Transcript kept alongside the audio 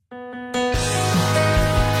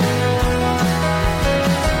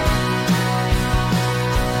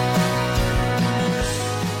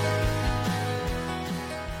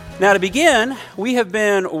Now, to begin, we have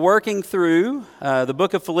been working through the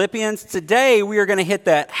book of Philippians. Today, we are going to hit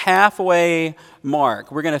that halfway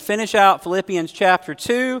mark. We're going to finish out Philippians chapter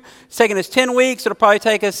 2. It's taking us 10 weeks. It'll probably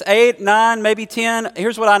take us 8, 9, maybe 10.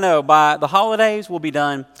 Here's what I know. By the holidays, we'll be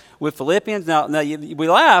done with Philippians. Now we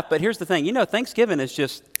laugh, but here's the thing. You know, Thanksgiving is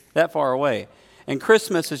just that far away. And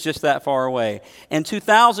Christmas is just that far away. And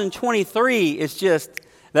 2023 is just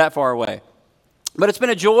that far away. But it's been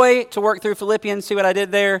a joy to work through Philippians. See what I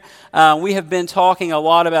did there? We have been talking a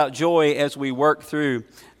lot about joy as we work through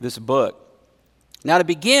this book. Now, to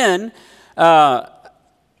begin,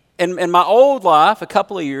 in my old life, a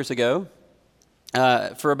couple of years ago,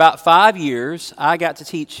 for about 5 years, I got to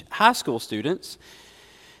teach high school students.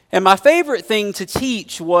 And my favorite thing to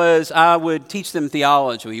teach was I would teach them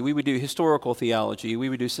theology. We would do historical theology. We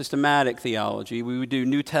would do systematic theology. We would do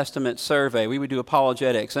New Testament survey. We would do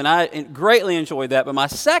apologetics. And I greatly enjoyed that. But my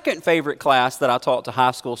second favorite class that I taught to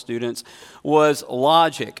high school students was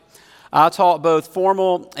logic. I taught both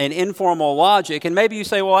formal and informal logic. And maybe you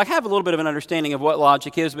say, well, I have a little bit of an understanding of what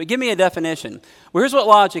logic is, but give me a definition. Well, here's what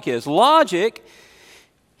logic is. Logic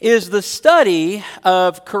is the study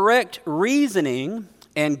of correct reasoning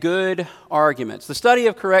and good arguments. The study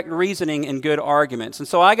of correct reasoning and good arguments. And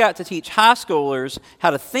so I got to teach high schoolers how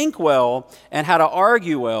to think well and how to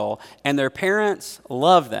argue well, and their parents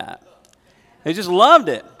loved that. They just loved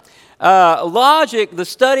it. Logic, the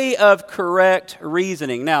study of correct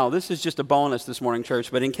reasoning. Now, this is just a bonus this morning,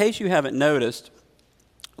 church, but in case you haven't noticed,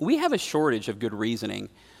 we have a shortage of good reasoning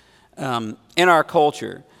in our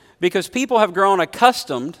culture because people have grown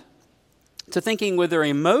accustomed to thinking with their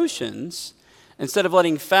emotions instead of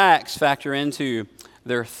letting facts factor into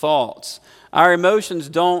their thoughts. Our emotions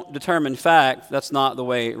don't determine fact. That's not the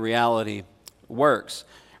way reality works.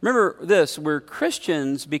 Remember this, we're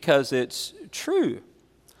Christians because it's true.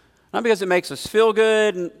 Not because it makes us feel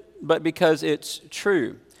good, but because it's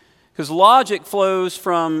true. Because logic flows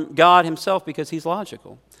from God himself because he's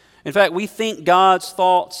logical. In fact, we think God's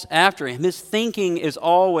thoughts after him. His thinking is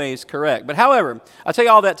always correct. But however, I tell you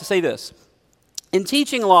all that to say this. In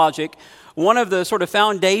teaching logic, one of the sort of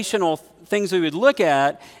foundational things we would look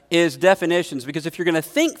at is definitions, because if you're going to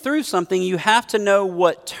think through something, you have to know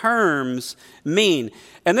what terms mean.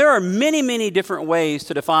 And there are many, many different ways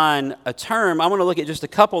to define a term. I want to look at just a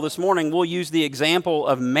couple this morning. We'll use the example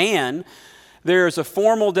of man. There's a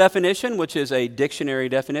formal definition, which is a dictionary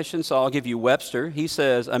definition, so I'll give you Webster. He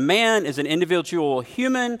says, a man is an individual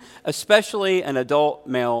human, especially an adult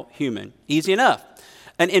male human. Easy enough.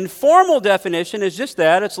 An informal definition is just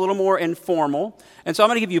that. It's a little more informal. And so I'm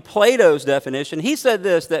going to give you Plato's definition. He said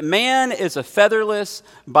this, that man is a featherless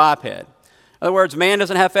biped. In other words, man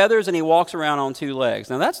doesn't have feathers and he walks around on two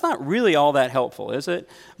legs. Now, that's not really all that helpful, is it?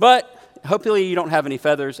 But hopefully you don't have any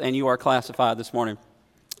feathers and you are classified this morning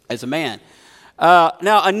as a man. Now,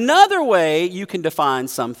 another way you can define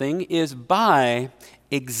something is by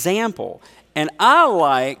example. And I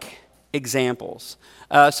like examples.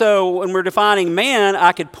 So when we're defining man,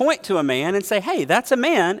 I could point to a man and say, hey, that's a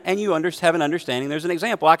man, and you have an understanding. There's an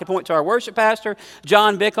example. I could point to our worship pastor,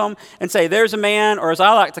 John Bickham, and say, there's a man, or as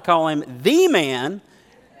I like to call him, the man,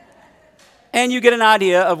 and you get an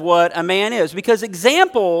idea of what a man is, because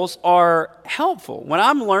examples are helpful. When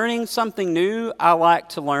I'm learning something new, I like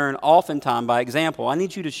to learn oftentimes by example. I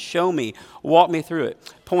need you to show me, walk me through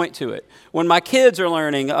it, point to it. When my kids are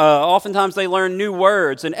learning, oftentimes they learn new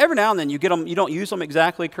words, and every now and then you get them, you don't use them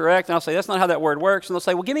exactly correct, and I'll say, that's not how that word works, and they'll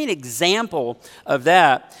say, well, give me an example of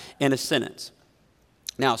that in a sentence.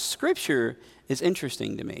 Now, Scripture is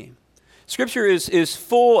interesting to me. Scripture is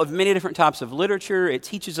full of many different types of literature. It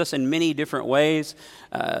teaches us in many different ways.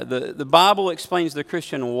 The Bible explains the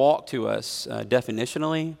Christian walk to us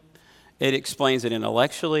definitionally. It explains it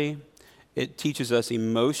intellectually. It teaches us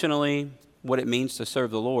emotionally what it means to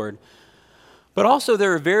serve the Lord. But also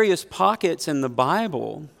there are various pockets in the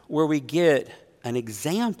Bible where we get an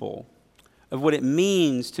example of what it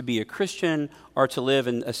means to be a Christian or to live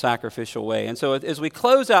in a sacrificial way. And so as we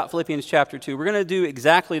close out Philippians chapter 2, we're going to do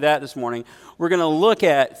exactly that this morning. We're going to look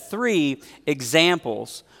at 3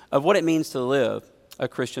 examples of what it means to live a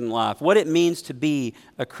Christian life, what it means to be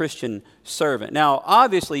a Christian servant. Now,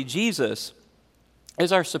 obviously, Jesus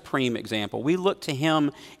is our supreme example. We look to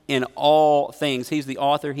him in all things. He's the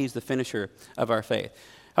author, he's the finisher of our faith.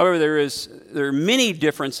 However, there are many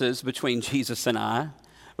differences between Jesus and I.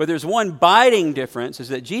 But there's one biting difference, is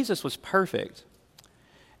that Jesus was perfect,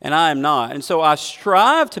 and I am not. And so I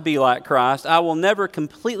strive to be like Christ. I will never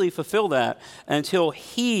completely fulfill that until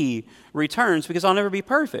he returns, because I'll never be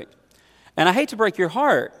perfect. And I hate to break your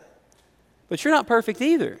heart, but you're not perfect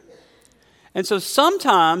either. And so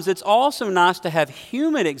sometimes it's also nice to have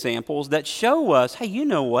human examples that show us, hey, you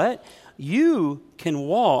know what? You can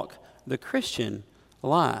walk the Christian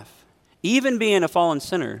life. Even being a fallen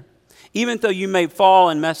sinner, even though you may fall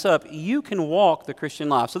and mess up, you can walk the Christian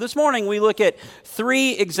life. So this morning we look at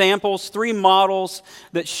 3 examples, 3 models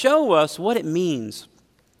that show us what it means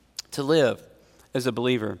to live as a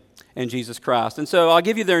believer in Jesus Christ. And so I'll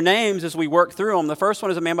give you their names as we work through them. The first one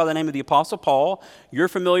is a man by the name of the Apostle Paul. You're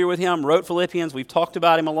familiar with him, wrote Philippians. We've talked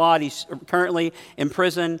about him a lot. He's currently in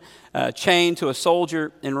prison, chained to a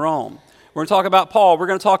soldier in Rome. We're going to talk about Paul. We're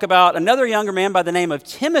going to talk about another younger man by the name of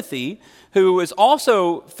Timothy, who is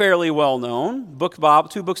also fairly well known.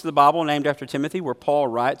 2 books of the Bible named after Timothy, where Paul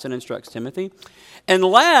writes and instructs Timothy. And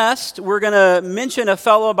last, we're going to mention a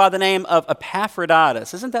fellow by the name of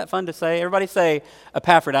Epaphroditus. Isn't that fun to say? Everybody say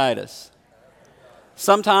Epaphroditus.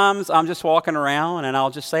 Sometimes I'm just walking around and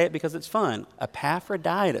I'll just say it because it's fun.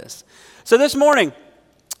 Epaphroditus. So this morning,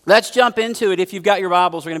 let's jump into it. If you've got your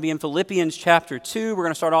Bibles, we're going to be in Philippians chapter 2. We're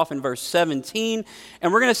going to start off in verse 17.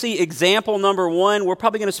 And we're going to see example number 1. We're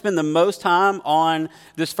probably going to spend the most time on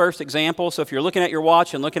this first example. So if you're looking at your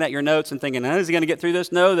watch and looking at your notes and thinking, how is he going to get through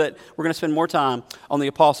this? Know that we're going to spend more time on the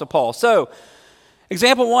Apostle Paul. So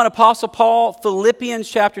example 1, Apostle Paul, Philippians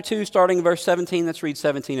chapter 2, starting in verse 17. Let's read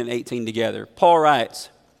 17 and 18 together. Paul writes,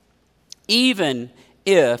 even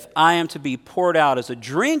if I am to be poured out as a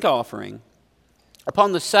drink offering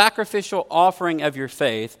upon the sacrificial offering of your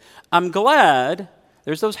faith, I'm glad,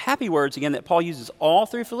 there's those happy words again that Paul uses all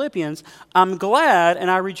through Philippians, I'm glad and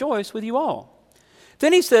I rejoice with you all.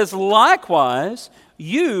 Then he says, likewise,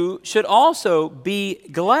 you should also be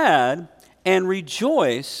glad and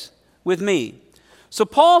rejoice with me. So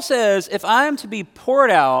Paul says, if I am to be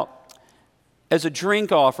poured out as a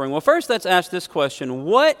drink offering, well, first let's ask this question.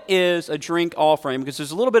 What is a drink offering? Because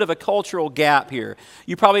there's a little bit of a cultural gap here.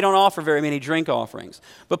 You probably don't offer very many drink offerings.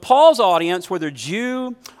 But Paul's audience, whether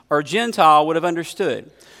Jew or Gentile, would have understood.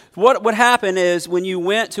 What would happen is when you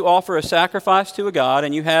went to offer a sacrifice to a god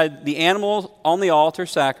and you had the animal on the altar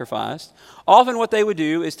sacrificed, often what they would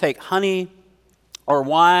do is take honey or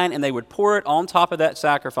wine, and they would pour it on top of that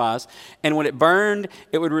sacrifice. And when it burned,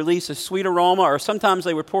 it would release a sweet aroma, or sometimes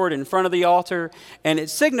they would pour it in front of the altar, and it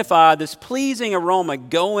signified this pleasing aroma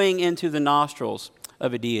going into the nostrils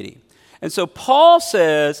of a deity. And so Paul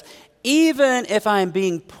says, even if I am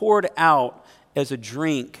being poured out as a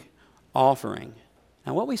drink offering.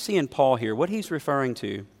 Now what we see in Paul here, what he's referring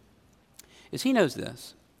to, is he knows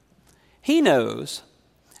this. He knows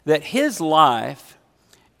that his life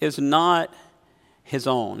is not his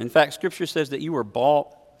own. In fact, Scripture says that you were bought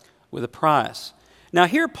with a price. Now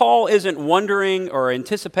here Paul isn't wondering or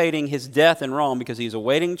anticipating his death in Rome because he's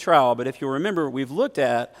awaiting trial, but if you'll remember, we've looked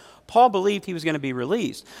at, Paul believed he was going to be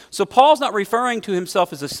released. So Paul's not referring to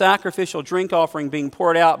himself as a sacrificial drink offering being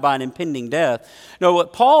poured out by an impending death. No,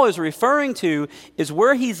 what Paul is referring to is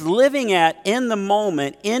where he's living at in the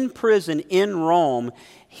moment, in prison, in Rome.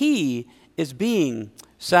 He is being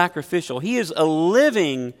sacrificial. He is a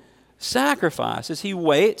living sacrifice as he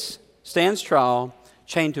waits, stands trial,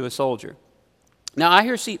 chained to a soldier. Now, I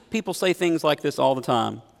hear people say things like this all the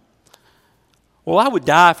time. Well, I would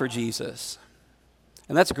die for Jesus.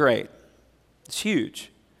 And that's great. It's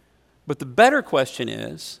huge. But the better question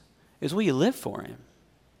is will you live for him?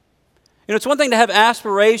 You know, it's one thing to have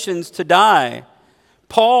aspirations to die.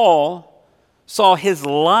 Paul saw his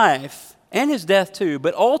life and his death too,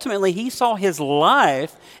 but ultimately he saw his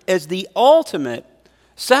life as the ultimate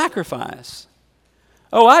sacrifice.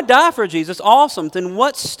 Oh, I die for Jesus. Awesome. Then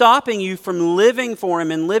what's stopping you from living for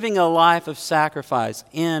him and living a life of sacrifice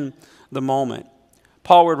in the moment?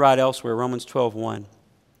 Paul would write elsewhere, Romans 12:1.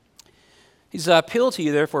 He says, I appeal to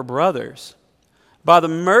you, therefore, brothers, by the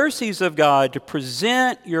mercies of God, to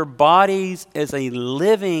present your bodies as a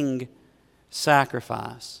living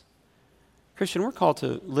sacrifice. Christian, we're called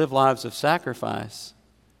to live lives of sacrifice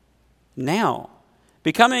now.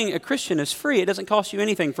 Becoming a Christian is free. It doesn't cost you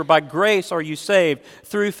anything, for by grace are you saved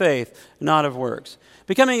through faith, not of works.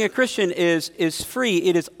 Becoming a Christian is free.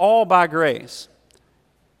 It is all by grace.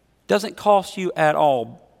 Doesn't cost you at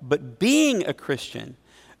all. But being a Christian,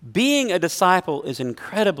 being a disciple is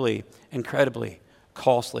incredibly, incredibly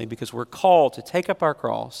costly because we're called to take up our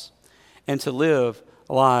cross and to live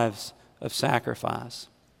lives of sacrifice.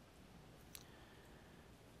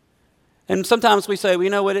 And sometimes we say, well, you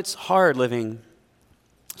know what, it's hard living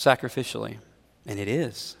sacrificially. And it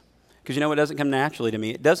is. Because you know what doesn't come naturally to me?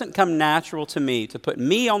 It doesn't come natural to me to put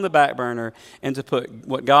me on the back burner and to put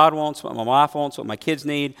what God wants, what my wife wants, what my kids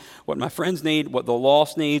need, what my friends need, what the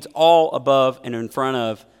lost needs, all above and in front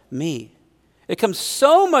of me. It comes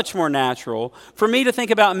so much more natural for me to think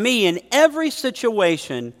about me in every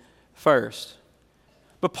situation first.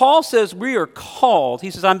 But Paul says we are called.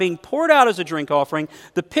 He says, I'm being poured out as a drink offering.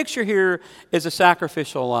 The picture here is a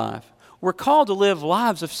sacrificial life. We're called to live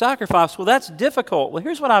lives of sacrifice. Well, that's difficult. Well,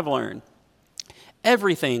 here's what I've learned.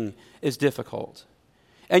 Everything is difficult.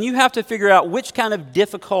 And you have to figure out which kind of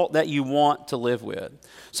difficult that you want to live with.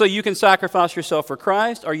 So you can sacrifice yourself for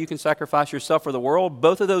Christ, or you can sacrifice yourself for the world.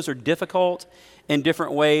 Both of those are difficult in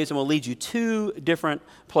different ways and will lead you to different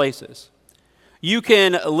places. You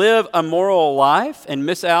can live a moral life and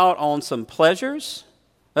miss out on some pleasures.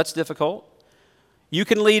 That's difficult. You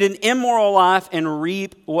can lead an immoral life and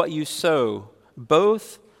reap what you sow.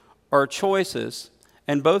 Both are choices,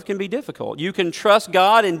 and both can be difficult. You can trust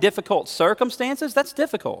God in difficult circumstances. That's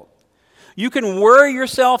difficult. You can worry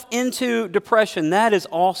yourself into depression. That is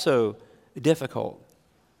also difficult.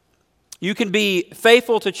 You can be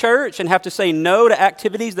faithful to church and have to say no to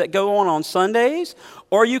activities that go on Sundays,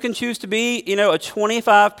 or you can choose to be, a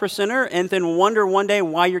 25%er and then wonder one day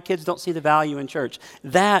why your kids don't see the value in church.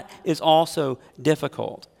 That is also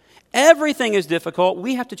difficult. Everything is difficult.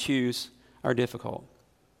 We have to choose our difficult.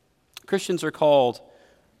 Christians are called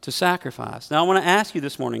to sacrifice. Now, I want to ask you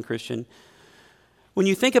this morning, Christian, when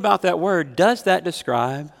you think about that word, does that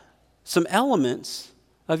describe some elements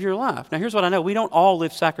of your life? Now, here's what I know. We don't all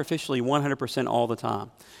live sacrificially 100% all the time.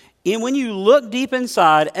 And when you look deep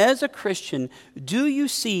inside as a Christian, do you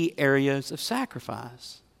see areas of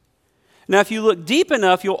sacrifice? Now, if you look deep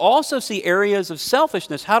enough, you'll also see areas of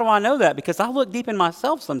selfishness. How do I know that? Because I look deep in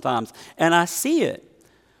myself sometimes, and I see it.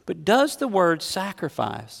 But does the word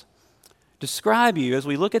sacrifice describe you, as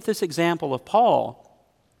we look at this example of Paul,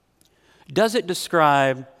 does it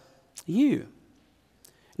describe you?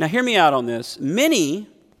 Now, hear me out on this. Many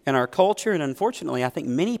in our culture, and unfortunately, I think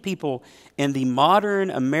many people in the modern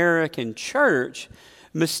American church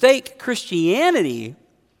mistake Christianity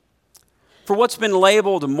for what's been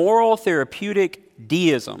labeled moral therapeutic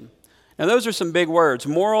deism. Now, those are some big words.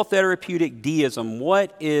 Moral therapeutic deism.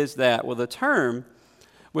 What is that? Well, the term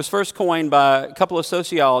was first coined by a couple of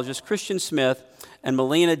sociologists, Christian Smith and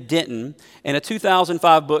Melina Denton, in a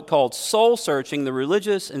 2005 book called Soul Searching: The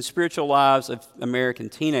Religious and Spiritual Lives of American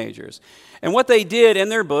Teenagers. And what they did in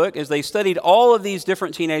their book is they studied all of these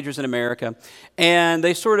different teenagers in America, and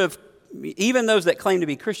they sort of, even those that claim to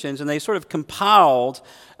be Christians, and they sort of compiled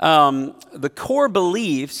the core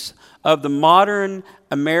beliefs of the modern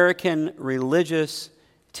American religious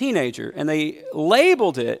teenager, and they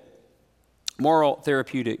labeled it moral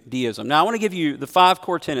therapeutic deism. Now, I want to give you the 5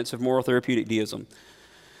 core tenets of moral therapeutic deism.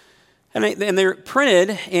 And they're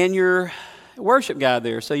printed in your worship guide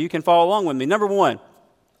there, so you can follow along with me. Number 1,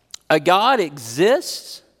 a God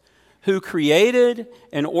exists who created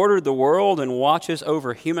and ordered the world and watches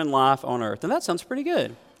over human life on earth. And that sounds pretty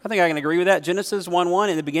good. I think I can agree with that. Genesis 1:1,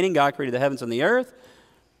 in the beginning, God created the heavens and the earth,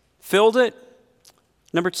 filled it.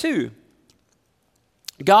 Number 2,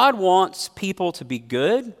 God wants people to be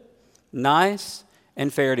good, nice,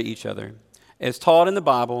 and fair to each other, as taught in the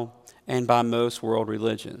Bible and by most world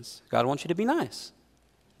religions. God wants you to be nice.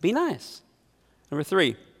 Be nice. Number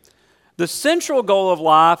 3, the central goal of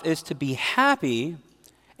life is to be happy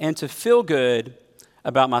and to feel good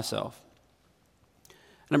about myself.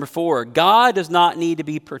 Number 4, God does not need to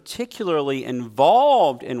be particularly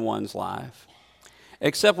involved in one's life,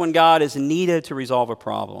 except when God is needed to resolve a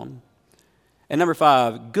problem. And number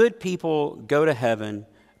 5, good people go to heaven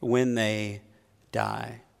when they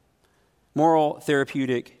die. Moral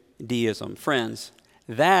therapeutic deism. Friends,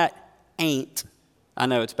 that ain't, I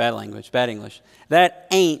know it's bad language, bad English, that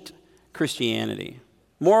ain't Christianity.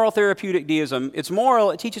 Moral therapeutic deism, it's moral,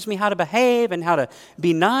 it teaches me how to behave and how to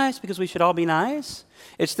be nice, because we should all be nice.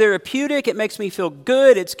 It's therapeutic, it makes me feel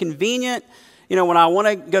good, it's convenient. When I want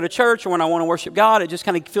to go to church or when I want to worship God, it just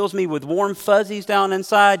kind of fills me with warm fuzzies down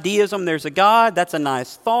inside. Deism, there's a God. That's a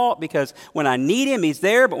nice thought, because when I need him, he's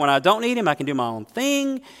there. But when I don't need him, I can do my own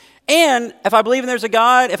thing. And if I believe there's a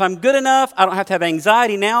God, if I'm good enough, I don't have to have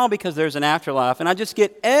anxiety now because there's an afterlife. And I just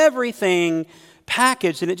get everything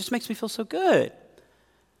packaged, and it just makes me feel so good.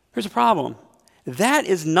 Here's a problem. That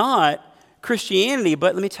is not Christianity.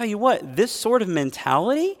 But let me tell you what, this sort of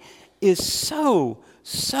mentality is so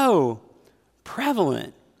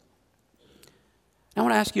prevalent. I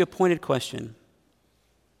want to ask you a pointed question.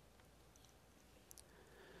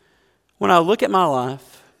 When I look at my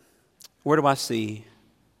life, where do I see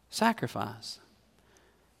sacrifice?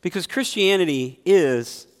 Because Christianity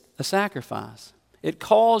is a sacrifice. It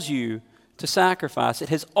calls you to sacrifice. It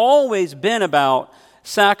has always been about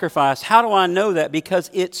sacrifice. How do I know that? Because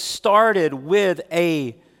it started with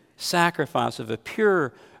a sacrifice of a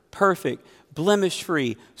pure, perfect,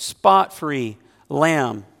 blemish-free, spot-free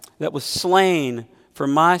lamb that was slain for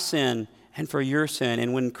my sin and for your sin.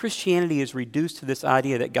 And when Christianity is reduced to this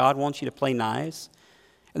idea that God wants you to play nice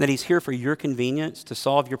and that he's here for your convenience to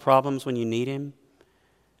solve your problems when you need him,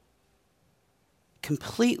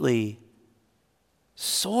 completely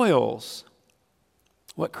soils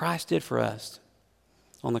what Christ did for us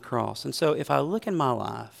on the cross. And so if I look in my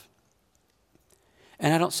life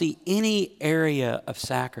and I don't see any area of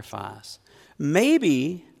sacrifice,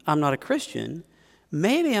 maybe I'm not a Christian,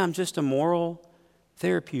 maybe I'm just a moral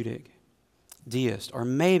therapeutic deist, or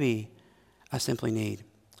maybe I simply need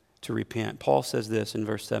to repent. Paul says this in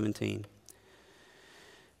verse 17.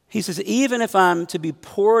 He says, even if I'm to be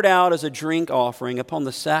poured out as a drink offering upon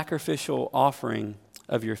the sacrificial offering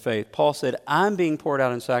of your faith. Paul said, I'm being poured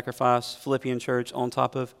out in sacrifice, Philippian church, on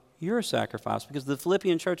top of your sacrifice, because the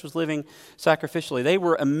Philippian church was living sacrificially. They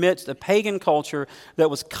were amidst a pagan culture that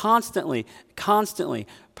was constantly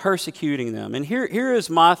persecuting them. And here is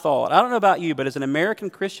my thought. I don't know about you, but as an American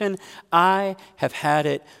Christian, I have had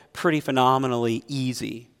it pretty phenomenally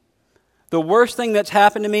easy. The worst thing that's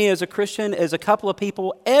happened to me as a Christian is a couple of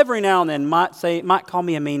people every now and then might call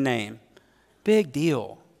me a mean name. Big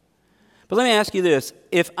deal. But let me ask you this.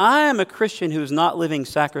 If I am a Christian who is not living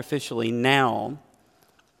sacrificially now,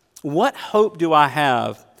 what hope do I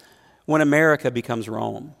have when America becomes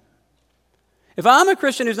Rome? If I'm a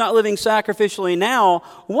Christian who's not living sacrificially now,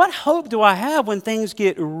 what hope do I have when things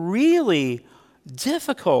get really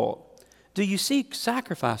difficult? Do you seek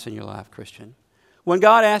sacrifice in your life, Christian? When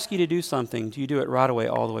God asks you to do something, do you do it right away,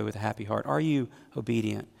 all the way with a happy heart? Are you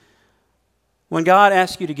obedient? When God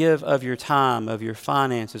asks you to give of your time, of your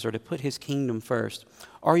finances, or to put his kingdom first,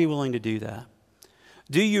 are you willing to do that?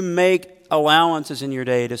 Do you make allowances in your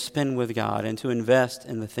day to spend with God and to invest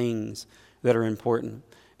in the things that are important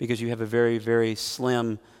because you have a very, very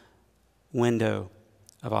slim window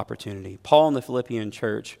of opportunity? Paul and the Philippian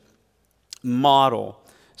church model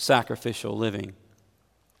sacrificial living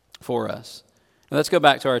for us. Now let's go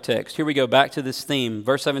back to our text. Here we go, back to this theme.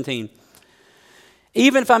 Verse 17.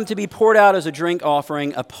 Even if I'm to be poured out as a drink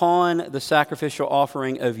offering upon the sacrificial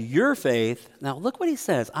offering of your faith. Now look what he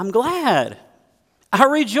says. I'm glad. I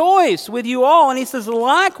rejoice with you all. And he says,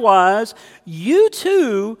 likewise, you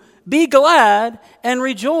too be glad and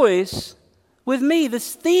rejoice with me.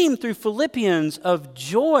 This theme through Philippians of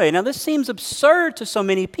joy. Now this seems absurd to so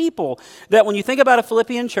many people that when you think about a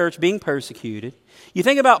Philippian church being persecuted, you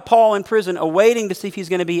think about Paul in prison awaiting to see if he's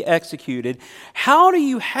going to be executed. How do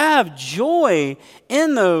you have joy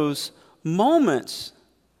in those moments?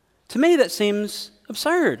 To me, that seems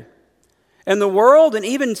absurd. And the world and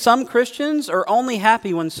even some Christians are only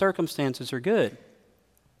happy when circumstances are good.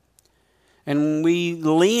 And we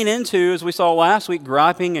lean into, as we saw last week,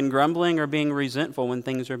 griping and grumbling or being resentful when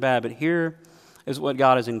things are bad. But here is what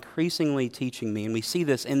God is increasingly teaching me. And we see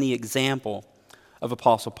this in the example of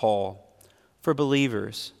Apostle Paul. For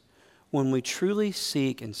believers, when we truly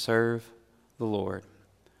seek and serve the Lord,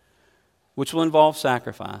 which will involve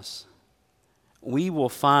sacrifice, we will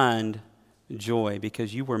find joy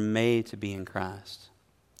because you were made to be in Christ.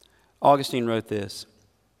 Augustine wrote this.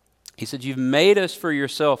 He said, you've made us for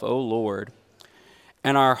yourself, O Lord,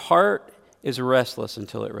 and our heart is restless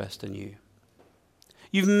until it rests in you.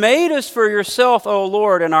 You've made us for yourself, O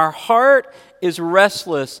Lord, and our heart is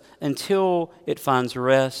restless until it finds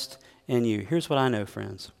rest in you. Here's what I know,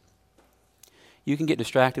 friends. You can get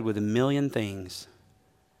distracted with a million things,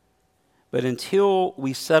 but until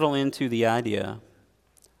we settle into the idea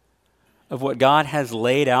of what God has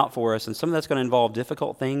laid out for us, and some of that's going to involve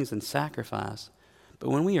difficult things and sacrifice, but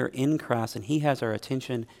when we are in Christ and he has our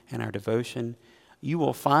attention and our devotion, you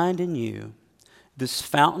will find in you this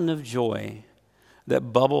fountain of joy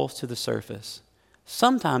that bubbles to the surface,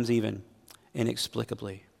 sometimes even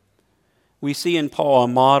inexplicably. We see in Paul a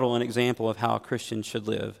model, an example of how Christians should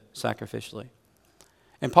live sacrificially.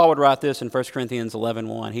 And Paul would write this in 1 Corinthians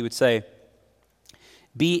 11:1. He would say,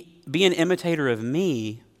 be an imitator of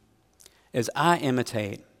me as I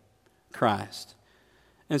imitate Christ.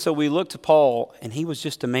 And so we look to Paul, and he was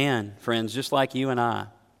just a man, friends, just like you and I.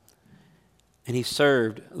 And he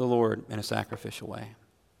served the Lord in a sacrificial way.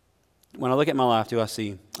 When I look at my life, do I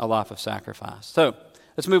see a life of sacrifice? So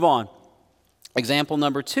let's move on. Example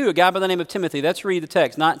number 2, a guy by the name of Timothy. Let's read the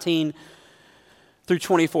text, 19 through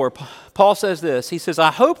 24. Paul says this. He says,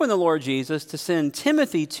 I hope in the Lord Jesus to send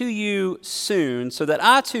Timothy to you soon, so that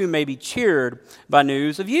I too may be cheered by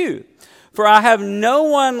news of you. For I have no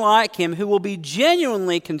one like him who will be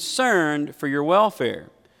genuinely concerned for your welfare.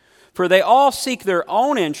 For they all seek their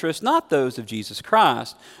own interests, not those of Jesus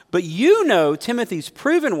Christ. But you know Timothy's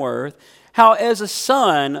proven worth, how as a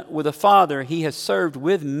son with a father he has served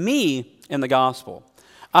with me in the gospel.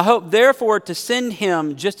 I hope therefore to send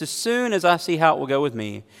him just as soon as I see how it will go with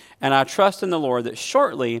me. And I trust in the Lord that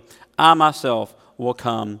shortly I myself will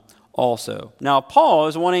come also. Now Paul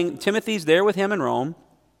is wanting, Timothy's there with him in Rome.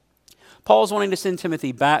 Paul's wanting to send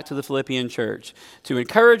Timothy back to the Philippian church to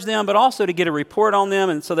encourage them, but also to get a report on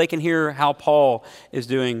them and so they can hear how Paul is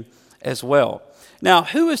doing as well. Now,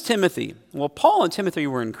 who is Timothy? Well, Paul and Timothy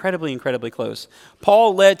were incredibly close.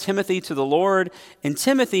 Paul led Timothy to the Lord, and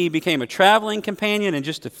Timothy became a traveling companion and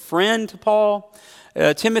just a friend to Paul.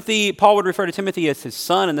 Paul would refer to Timothy as his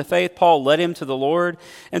son in the faith. Paul led him to the Lord.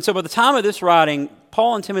 And so by the time of this writing,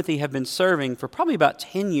 Paul and Timothy have been serving for probably about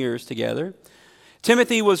 10 years together.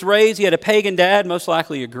 Timothy was raised, he had a pagan dad, most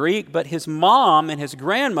likely a Greek, but his mom and his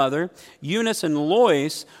grandmother, Eunice and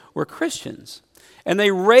Lois, were Christians. And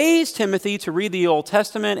they raised Timothy to read the Old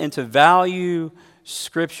Testament and to value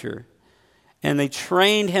Scripture. And they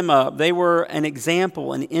trained him up. They were an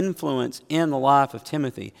example, an influence in the life of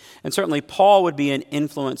Timothy. And certainly Paul would be an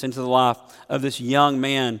influence into the life of this young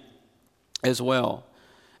man as well.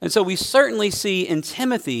 And so we certainly see in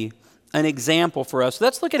Timothy an example for us. So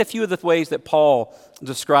let's look at a few of the ways that Paul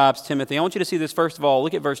describes Timothy. I want you to see this first of all.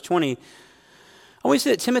 Look at verse 20. I want you to see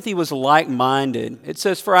that Timothy was like-minded. It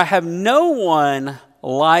says, "For I have no one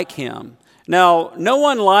like him." Now, no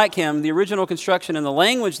one like him, the original construction in the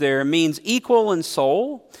language there means equal in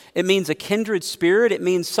soul. It means a kindred spirit. It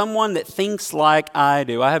means someone that thinks like I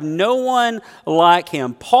do. I have no one like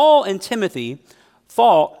him. Paul and Timothy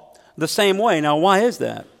thought the same way. Now, why is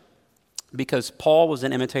that? Because Paul was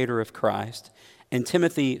an imitator of Christ, and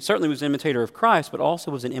Timothy certainly was an imitator of Christ, but also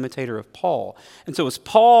was an imitator of Paul. And so as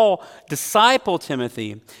Paul discipled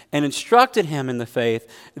Timothy and instructed him in the faith,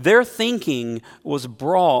 their thinking was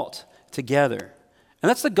brought together. And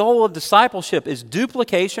that's the goal of discipleship, is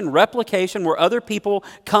duplication, replication, where other people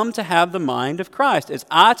come to have the mind of Christ. As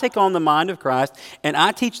I take on the mind of Christ and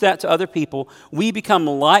I teach that to other people, we become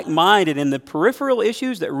like-minded, and the peripheral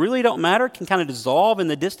issues that really don't matter can kind of dissolve in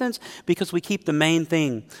the distance because we keep the main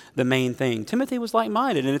thing the main thing. Timothy was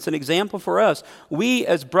like-minded, and it's an example for us. We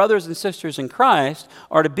as brothers and sisters in Christ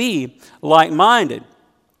are to be like-minded.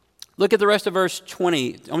 Look at the rest of verse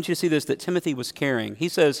 20. I want you to see this, that Timothy was caring. He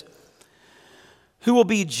says, "Who will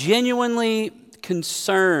be genuinely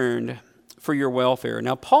concerned for your welfare."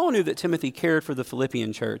 Now, Paul knew that Timothy cared for the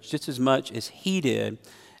Philippian church just as much as he did,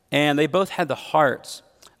 and they both had the hearts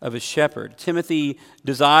of a shepherd. Timothy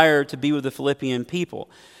desired to be with the Philippian people.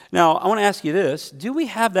 Now, I want to ask you this. Do we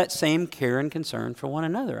have that same care and concern for one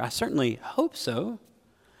another? I certainly hope so.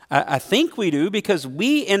 I think we do, because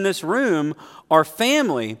we in this room are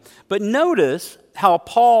family. But notice how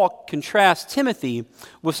Paul contrasts Timothy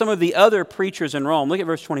with some of the other preachers in Rome. Look at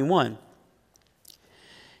verse 21.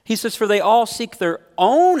 He says, "For they all seek their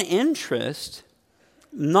own interest,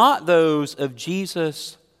 not those of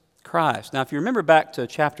Jesus Christ." Now, if you remember back to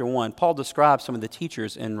chapter 1, Paul describes some of the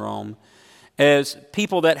teachers in Rome as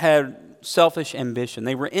people that had selfish ambition.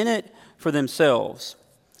 They were in it for themselves.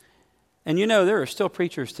 And you know, there are still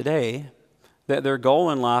preachers today that their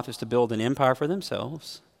goal in life is to build an empire for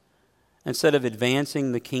themselves instead of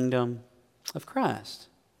advancing the kingdom of Christ.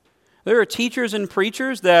 There are teachers and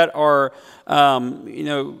preachers that are,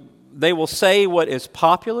 they will say what is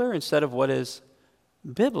popular instead of what is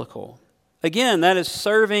biblical. Again, that is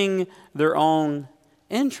serving their own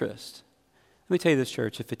interest. Let me tell you this,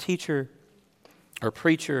 church. If a teacher or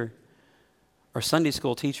preacher or Sunday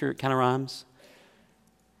school teacher, it kind of rhymes,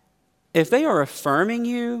 if they are affirming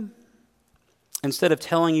you instead of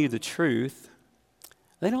telling you the truth,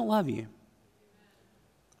 they don't love you.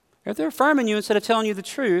 If they're affirming you instead of telling you the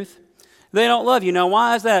truth, they don't love you. Now,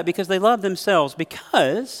 why is that? Because they love themselves.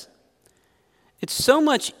 Because it's so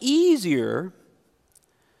much easier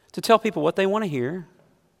to tell people what they want to hear,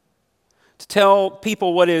 to tell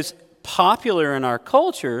people what is popular in our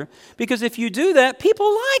culture, because if you do that,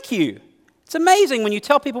 people like you. It's amazing when you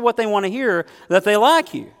tell people what they want to hear that they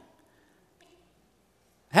like you.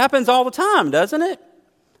 Happens all the time, doesn't it?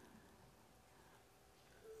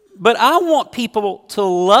 But I want people to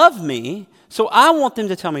love me, so I want them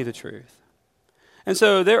to tell me the truth. And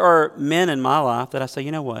so there are men in my life that I say,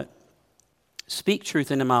 you know what? Speak truth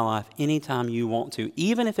into my life anytime you want to,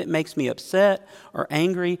 even if it makes me upset or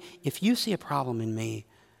angry. If you see a problem in me,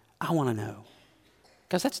 I want to know,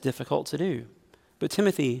 because that's difficult to do. But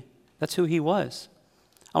Timothy, that's who he was.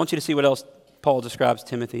 I want you to see what else Paul describes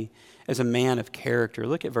Timothy as a man of character.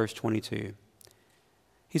 Look at verse 22.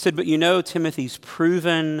 He said, "But you know Timothy's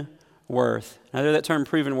proven worth. Now, that term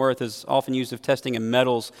proven worth is often used of testing a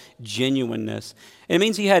metal's genuineness. It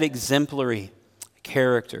means he had exemplary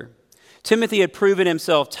character. Timothy had proven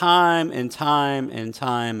himself time and time and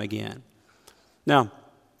time again. Now,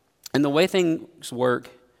 in the way things work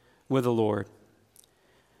with the Lord,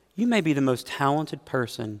 you may be the most talented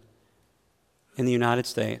person in the United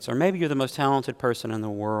States, or maybe you're the most talented person in the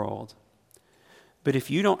world. But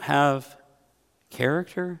if you don't have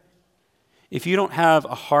character, if you don't have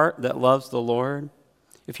a heart that loves the Lord,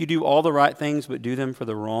 if you do all the right things but do them for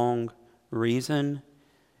the wrong reason,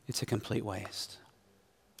 it's a complete waste.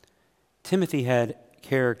 Timothy had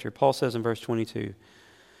character. Paul says in verse 22,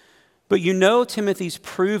 but you know Timothy's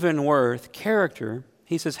proven worth, character.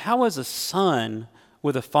 He says, how as a son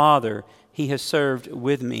with a father, he has served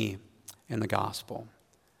with me in the gospel.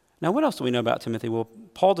 Now, what else do we know about Timothy? Well,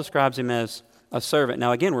 Paul describes him as a servant.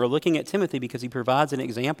 Now, again, we're looking at Timothy because he provides an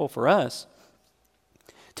example for us.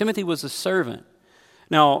 Timothy was a servant.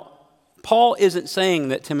 Now, Paul isn't saying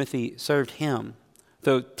that Timothy served him,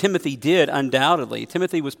 though Timothy did undoubtedly.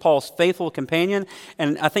 Timothy was Paul's faithful companion,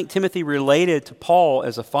 and I think Timothy related to Paul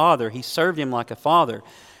as a father. He served him like a father.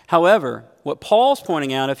 However, what Paul's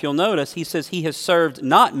pointing out, if you'll notice, he says he has served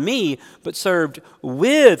not me, but served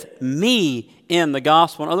with me in the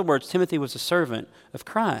gospel. In other words, Timothy was a servant of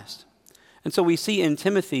Christ. And so we see in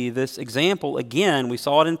Timothy this example again. We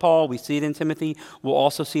saw it in Paul, we see it in Timothy, we'll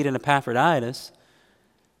also see it in Epaphroditus,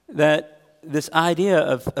 that this idea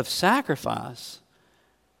of sacrifice.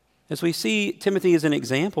 As we see Timothy as an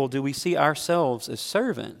example, do we see ourselves as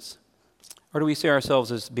servants? Or do we see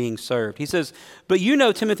ourselves as being served? He says, but you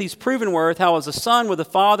know Timothy's proven worth, how as a son with a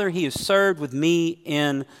father he has served with me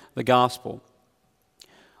in the gospel.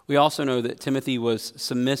 We also know that Timothy was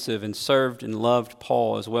submissive and served and loved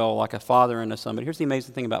Paul as well, like a father and a son. But here's the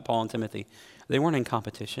amazing thing about Paul and Timothy. They weren't in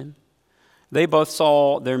competition. They both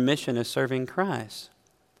saw their mission as serving Christ.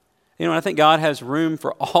 You know, I think God has room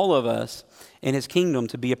for all of us in his kingdom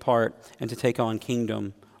to be a part and to take on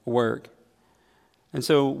kingdom work. And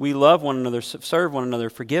so we love one another, serve one another,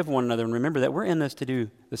 forgive one another, and remember that we're in this to do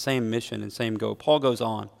the same mission and same goal. Paul goes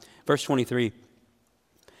on, verse 23.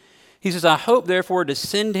 He says, I hope, therefore, to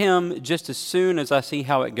send him just as soon as I see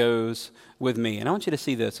how it goes with me. And I want you to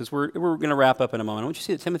see this, as we're going to wrap up in a moment. I want you to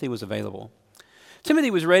see that Timothy was available.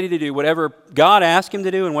 Timothy was ready to do whatever God asked him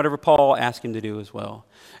to do and whatever Paul asked him to do as well.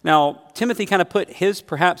 Now, Timothy kind of put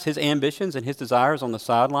perhaps his ambitions and his desires on the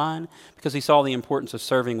sideline because he saw the importance of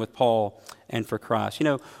serving with Paul and for Christ. You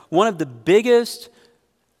know, one of the biggest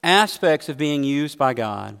aspects of being used by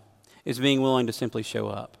God is being willing to simply show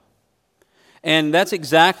up. And that's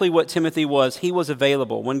exactly what Timothy was. He was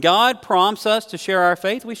available. When God prompts us to share our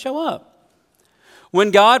faith, we show up.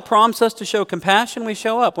 When God prompts us to show compassion, we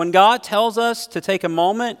show up. When God tells us to take a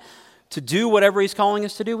moment to do whatever he's calling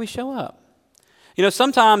us to do, we show up. You know,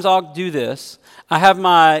 sometimes I'll do this. I have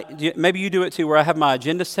maybe you do it too, where I have my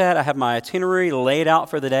agenda set, I have my itinerary laid out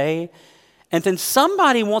for the day, and then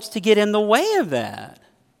somebody wants to get in the way of that.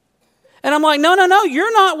 And I'm like, no,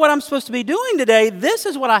 you're not what I'm supposed to be doing today. This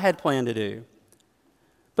is what I had planned to do.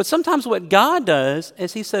 But sometimes what God does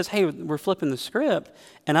is he says, hey, we're flipping the script,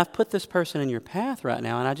 and I've put this person in your path right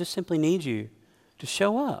now, and I just simply need you to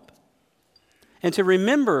show up and to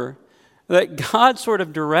remember that God sort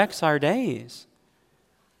of directs our days.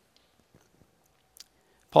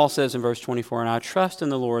 Paul says in verse 24, and I trust in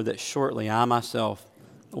the Lord that shortly I myself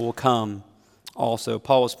will come also.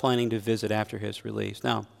 Paul was planning to visit after his release.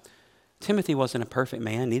 Now, Timothy wasn't a perfect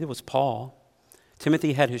man, neither was Paul.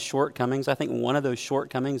 Timothy had his shortcomings. I think one of those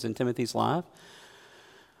shortcomings in Timothy's life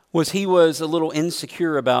was he was a little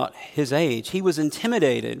insecure about his age. He was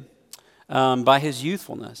intimidated by his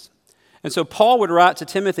youthfulness. And so Paul would write to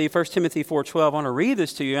Timothy, 1 Timothy 4:12. I want to read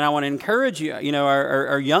this to you, and I want to encourage you,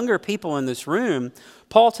 our younger people in this room.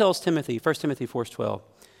 Paul tells Timothy, 1 Timothy 4:12,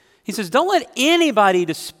 he says, don't let anybody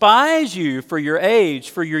despise you for your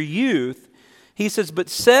age, for your youth. He says, but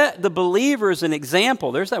set the believers an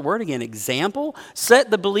example. There's that word again, example. Set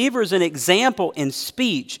the believers an example in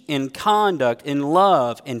speech, in conduct, in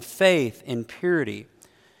love, in faith, in purity.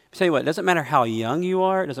 I'll tell you what, it doesn't matter how young you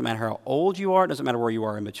are. It doesn't matter how old you are. It doesn't matter where you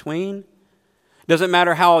are in between. It doesn't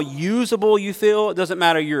matter how usable you feel. It doesn't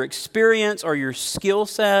matter your experience or your skill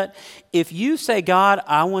set. If you say, God,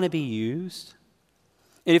 I want to be used.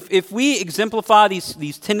 If we exemplify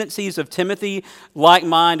these tendencies of Timothy,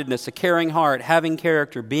 like-mindedness, a caring heart, having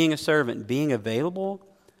character, being a servant, being available,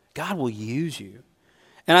 God will use you.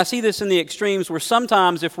 And I see this in the extremes where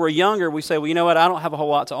sometimes if we're younger, we say, well, you know what, I don't have a whole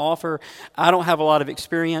lot to offer. I don't have a lot of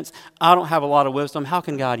experience. I don't have a lot of wisdom. How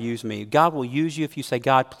can God use me? God will use you if you say,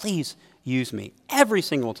 God, please use me. Every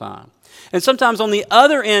single time. And sometimes on the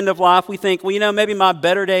other end of life, we think, well, maybe my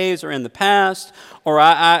better days are in the past, or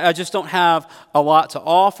I just don't have a lot to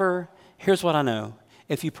offer. Here's what I know.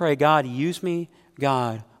 If you pray, God, use me,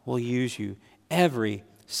 God will use you every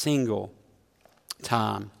single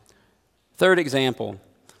time. Third example,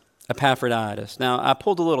 Epaphroditus. Now, I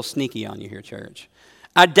pulled a little sneaky on you here, church.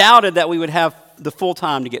 I doubted that we would have the full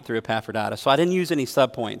time to get through Epaphroditus, so I didn't use any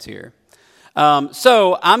subpoints here.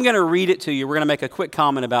 So I'm going to read it to you. We're going to make a quick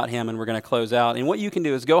comment about him, and we're going to close out. And what you can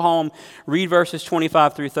do is go home, read verses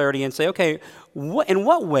 25 through 30, and say, okay, in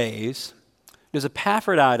what ways does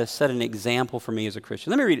Epaphroditus set an example for me as a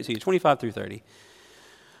Christian? Let me read it to you, 25 through 30.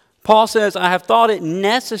 Paul says, I have thought it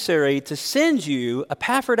necessary to send you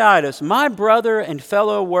Epaphroditus, my brother and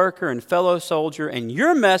fellow worker and fellow soldier, and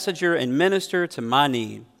your messenger and minister to my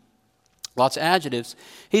need. Lots of adjectives.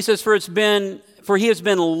 He says, for he has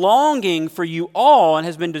been longing for you all and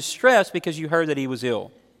has been distressed because you heard that he was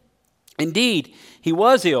ill. Indeed, he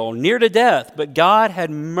was ill, near to death, but God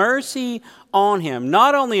had mercy on him,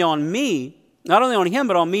 not only on him,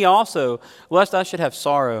 but on me also, lest I should have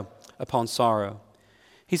sorrow upon sorrow.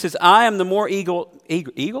 He says, I am the more eager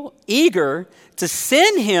to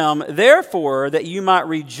send him, therefore, that you might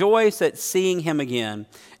rejoice at seeing him again,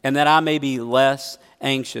 and that I may be less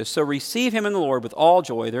anxious. So receive him in the Lord with all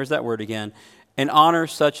joy, there's that word again, and honor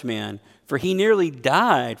such men, for he nearly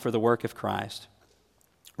died for the work of Christ,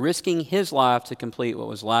 risking his life to complete what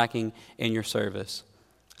was lacking in your service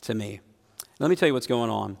to me. Let me tell you what's going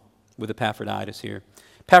on with Epaphroditus here.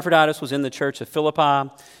 Epaphroditus was in the church of Philippi.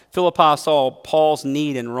 Philippi saw Paul's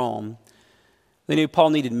need in Rome. They knew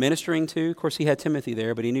Paul needed ministering to. Of course, he had Timothy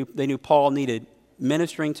there, but they knew Paul needed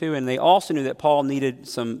ministering to, and they also knew that Paul needed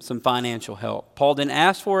some financial help. Paul didn't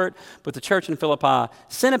ask for it, but the church in Philippi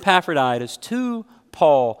sent Epaphroditus to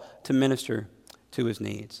Paul to minister to his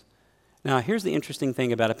needs. Now, here's the interesting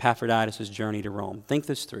thing about Epaphroditus' journey to Rome. Think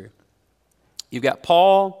this through. You've got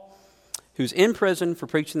Paul, who's in prison for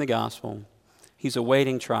preaching the gospel. He's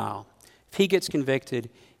awaiting trial. If he gets convicted,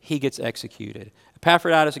 he gets executed.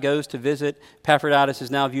 Epaphroditus goes to visit. Epaphroditus is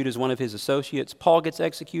now viewed as one of his associates. Paul gets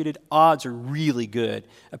executed. Odds are really good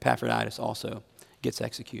Epaphroditus also gets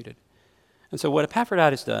executed. And so what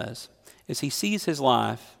Epaphroditus does is he sees his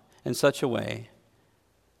life in such a way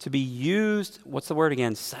to be used, what's the word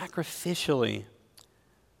again, sacrificially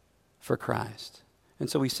for Christ. And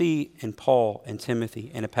so we see in Paul and Timothy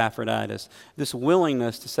and Epaphroditus this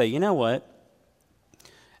willingness to say, you know what?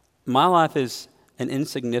 My life is an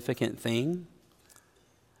insignificant thing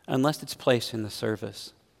unless it's placed in the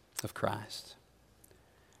service of Christ.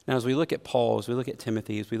 Now, as we look at Paul, as we look at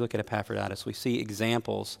Timothy, as we look at Epaphroditus, we see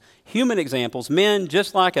examples, human examples, men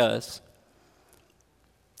just like us,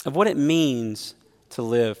 of what it means to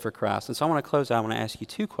live for Christ. And so I want to close out. I want to ask you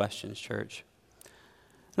two questions, church.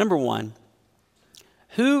 Number one,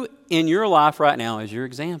 who in your life right now is your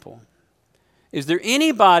example? Is there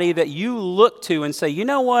anybody that you look to and say, you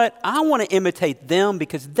know what, I want to imitate them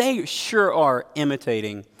because they sure are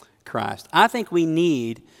imitating Christ? I think we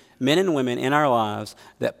need men and women in our lives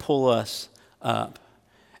that pull us up.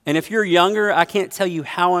 And if you're younger, I can't tell you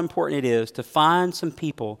how important it is to find some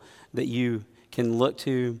people that you can look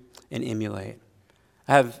to and emulate.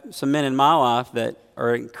 I have some men in my life that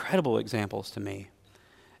are incredible examples to me.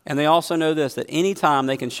 And they also know this, that anytime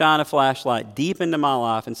they can shine a flashlight deep into my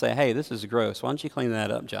life and say, hey, this is gross. Why don't you clean that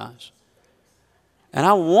up, Josh? And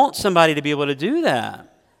I want somebody to be able to do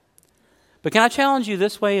that. But can I challenge you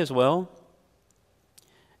this way as well?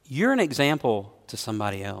 You're an example to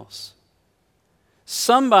somebody else.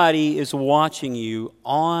 Somebody is watching you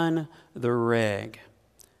on the reg.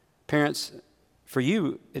 Parents, for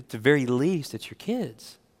you, at the very least, it's your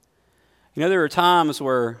kids. You know, there are times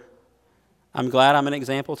where I'm glad I'm an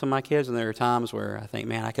example to my kids, and there are times where I think,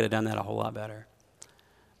 man, I could have done that a whole lot better.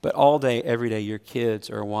 But all day, every day, your kids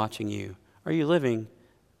are watching you. Are you living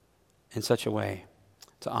in such a way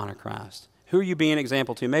to honor Christ? Who are you being an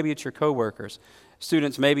example to? Maybe it's your coworkers.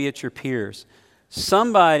 Students, maybe it's your peers.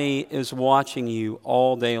 Somebody is watching you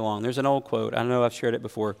all day long. There's an old quote. I know I've shared it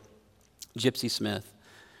before. Gypsy Smith.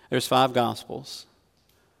 There's 5 Gospels.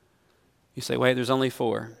 You say, wait, there's only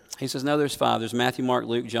 4. He says, no, there's 5. There's Matthew, Mark,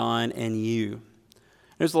 Luke, John, and you.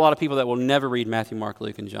 There's a lot of people that will never read Matthew, Mark,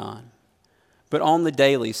 Luke, and John. But on the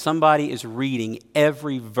daily, somebody is reading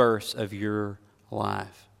every verse of your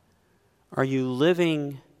life. Are you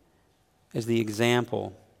living as the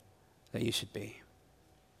example that you should be?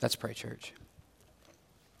 Let's pray, church.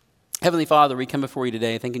 Heavenly Father, we come before you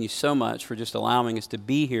today thanking you so much for just allowing us to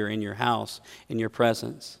be here in your house, in your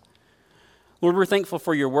presence. Lord, we're thankful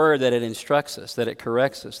for your word, that it instructs us, that it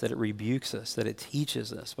corrects us, that it rebukes us, that it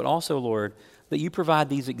teaches us. But also, Lord, that you provide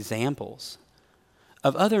these examples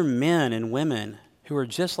of other men and women who are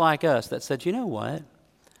just like us that said, you know what?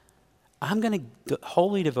 I'm going to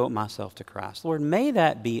wholly devote myself to Christ. Lord, may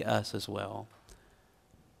that be us as well.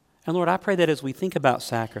 And Lord, I pray that as we think about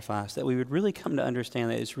sacrifice, that we would really come to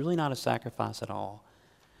understand that it's really not a sacrifice at all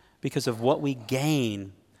because of what we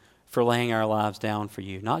gain for laying our lives down for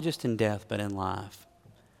you, not just in death, but in life.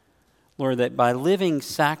 Lord, that by living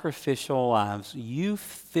sacrificial lives, you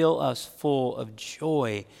fill us full of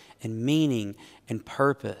joy and meaning and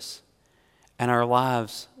purpose, and our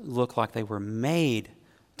lives look like they were made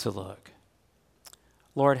to look.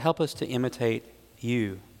 Lord, help us to imitate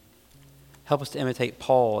you. Help us to imitate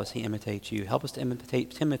Paul as he imitates you. Help us to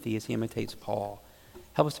imitate Timothy as he imitates Paul.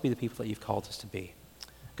 Help us to be the people that you've called us to be.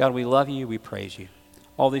 God, we love you. We praise you.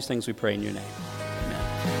 All these things we pray in your name.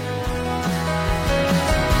 Amen.